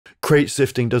crate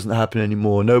sifting doesn't happen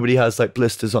anymore. Nobody has like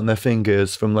blisters on their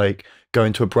fingers from like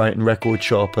going to a Brighton record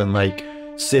shop and like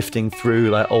sifting through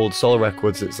like old soul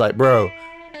records. It's like, bro,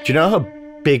 do you know how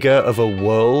bigger of a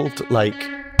world like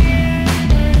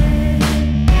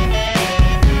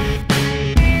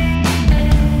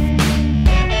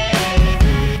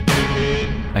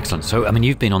Excellent. So, I mean,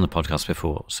 you've been on the podcast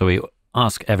before, so we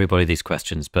ask everybody these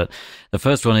questions, but the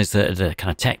first one is the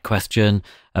kind of tech question.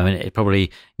 I mean, it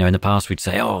probably, in the past we'd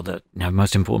say, oh, the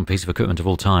most important piece of equipment of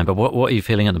all time, but what are you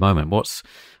feeling at the moment? What's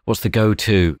the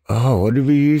go-to? Oh, what do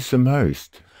we use the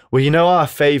most? Well, our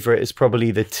favorite is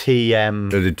probably the TM.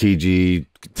 The TG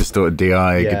distorted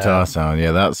DI guitar sound.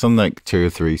 Yeah, that's on like 2 or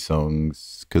 3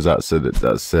 songs, because that's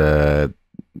a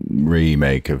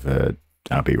remake of a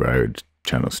Abbey Road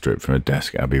channel strip from a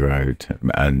desk Abbey Road,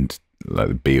 and like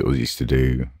the Beatles used to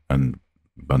do, and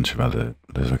a bunch of other,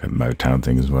 there's like a Motown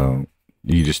thing as well.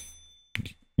 You just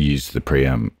use the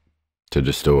preamp to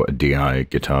distort a DI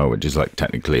guitar, which is like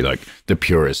technically like the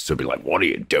purists would be like, what are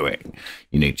you doing?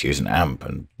 You need to use an amp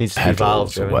and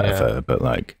pedals or whatever, but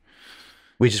like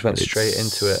we just went straight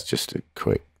into it. Just a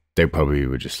quick, they probably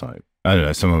were just like, I don't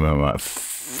know, some of them might have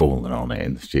fallen on it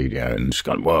in the studio and just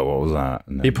gone, whoa, what was that?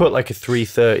 And then, you put like a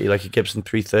 330, like a Gibson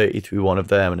 330 through one of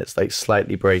them, and it's like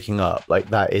slightly breaking up. Like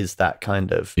that is that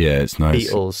kind of it's nice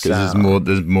Beatles because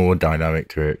there's more dynamic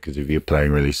to it. Because if you're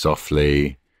playing really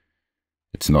softly,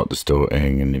 it's not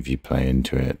distorting, and if you play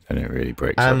into it, then it really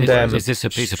breaks up. And is this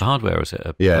a piece of hardware, or is it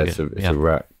a it's a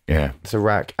rack. Yeah, it's a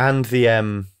rack, and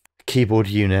the keyboard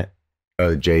unit.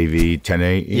 Oh, the JV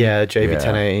 1080. Yeah, JV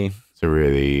 1080. So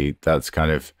really,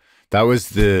 that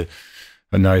was a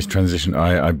nice transition.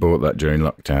 I bought that during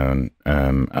lockdown,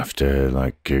 after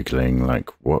like Googling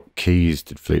like what keys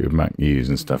did Fleetwood Mac use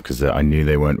and stuff, because I knew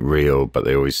they weren't real, but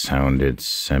they always sounded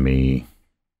semi-organic,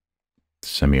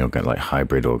 like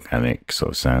hybrid organic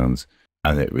sort of sounds.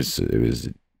 And it was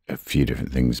a few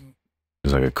different things. It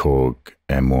was like a Korg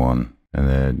M1 and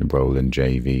then a Roland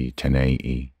JV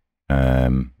 1080.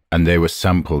 And they were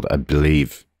sampled, I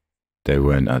believe. They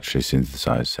weren't actually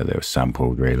synthesized, so they were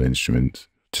sampled real instruments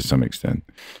to some extent.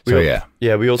 So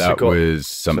we also that was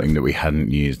something that we hadn't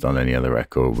used on any other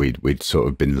record. We'd sort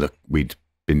of we'd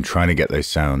been trying to get those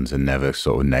sounds and never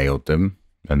sort of nailed them.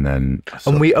 And then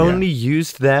we only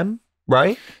used them,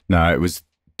 right? No, it was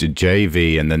the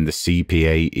JV and then the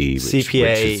CP80, which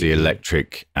is the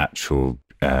electric actual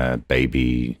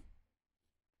baby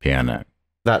piano.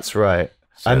 That's right.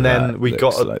 So and then we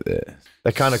got like this.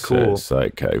 They're kind of cool. It's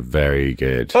like very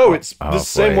good. Oh, it's the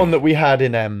same one that we had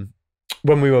in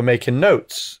when we were making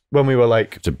notes. When we were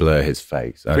like to blur his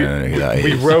face. I don't know who that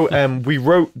is.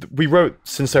 We wrote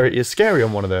 "Sincerity is Scary"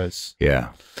 on one of those. Yeah.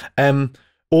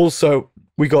 Also,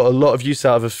 we got a lot of use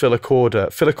out of a filicorder,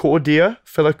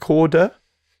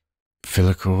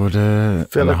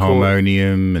 and a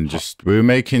harmonium, and just we were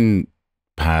making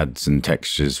pads and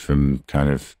textures from kind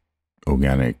of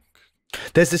organic.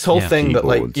 There's this whole thing that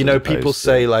like, people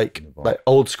say like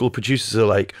old school producers are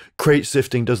like, crate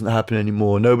sifting doesn't happen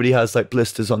anymore. Nobody has like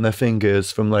blisters on their fingers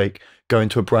from like going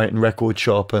to a Brighton record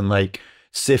shop and like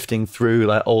sifting through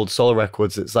like old soul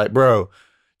records. It's like, bro,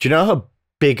 do you know how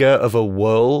bigger of a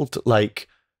world like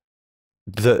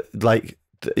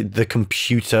the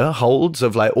computer holds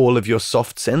of like all of your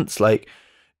soft synths? Like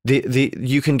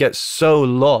you can get so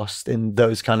lost in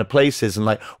those kind of places, and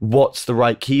like what's the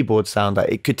right keyboard sound? Like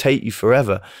it could take you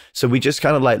forever. So we just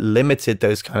kind of like limited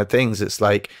those kind of things. It's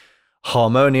like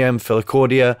harmonium,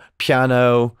 filicordia,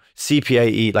 piano,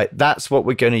 CP80. Like that's what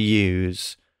we're going to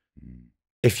use.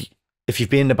 If you've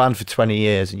been in a band for 20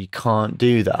 years and you can't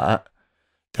do that,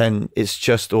 then it's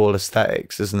just all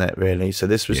aesthetics, isn't it, really? So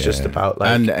this was just about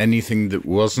like, and anything that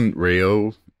wasn't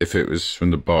real, if it was from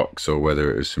the box or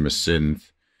whether it was from a synth.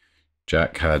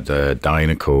 Jack had a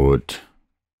Dynacord,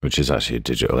 which is actually a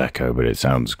digital echo, but it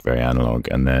sounds very analog,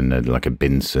 and then like a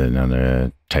Binson and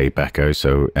a tape echo.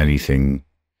 So anything,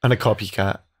 and a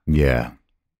copycat. Yeah.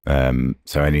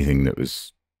 So anything that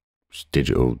was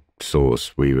digital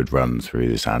source, we would run through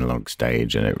this analog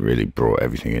stage, and it really brought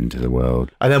everything into the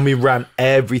world. And then we ran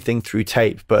everything through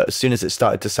tape, but as soon as it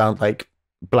started to sound like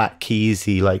Black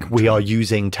Keysy, like we are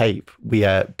using tape, we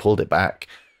pulled it back.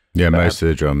 Yeah, most of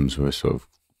the drums were sort of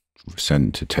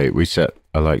sent to tape.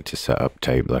 I like to set up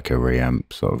tape like a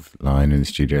reamp sort of line in the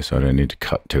studio, so I don't need to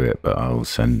cut to it, but I'll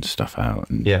send stuff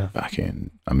out and back in.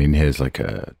 I mean, here's like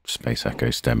a Space Echo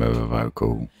stem of a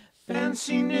vocal.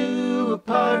 Fancy new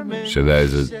apartment. So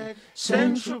there's a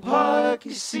Central Park. I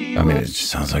mean, it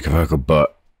just sounds like a vocal,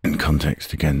 but in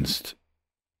context against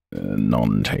a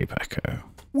non-tape echo.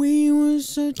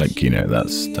 Like,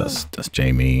 that's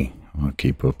Jamie, our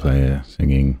keyboard player,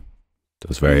 singing.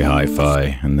 It's very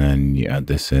hi-fi, and then you add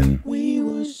this in.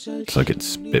 It's like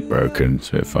it's a bit broken, it's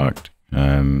a bit fucked.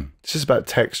 It's just about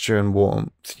texture and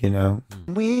warmth, you know.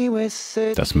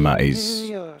 That's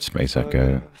Matty's Space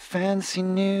Echo. Fancy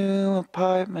new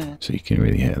apartment. So you can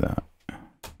really hear that.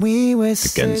 We were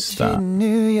Against that. in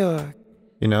New York.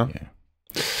 You know? Yeah.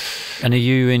 And are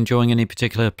you enjoying any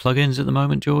particular plugins at the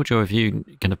moment, George, or have you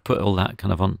kind of put all that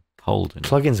kind of on hold?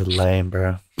 Plugins are lame,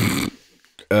 bro.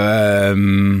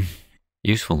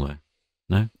 Useful though,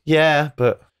 no? Yeah,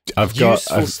 but I've got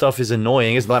useful stuff is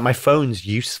annoying. It's like my phone's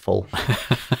useful.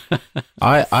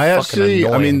 I actually, I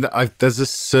annoying. mean, there's a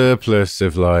surplus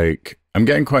of like, I'm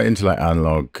getting quite into like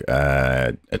analog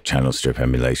channel strip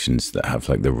emulations that have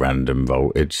like the random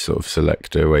voltage sort of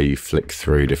selector where you flick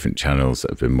through different channels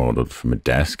that have been modeled from a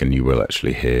desk, and you will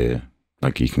actually hear,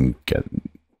 like you can get,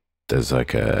 there's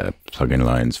like a plugin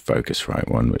lines Focusrite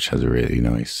one, which has a really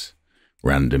nice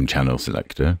random channel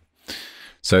selector.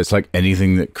 So it's like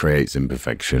anything that creates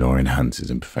imperfection or enhances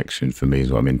imperfection for me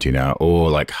is what I'm into now, or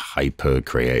like hyper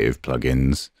creative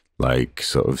plugins, like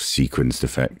sort of sequenced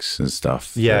effects and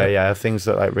stuff. Yeah, things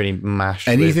that like really mash.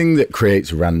 Anything that creates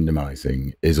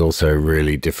randomizing is also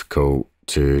really difficult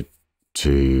to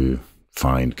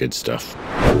find good stuff.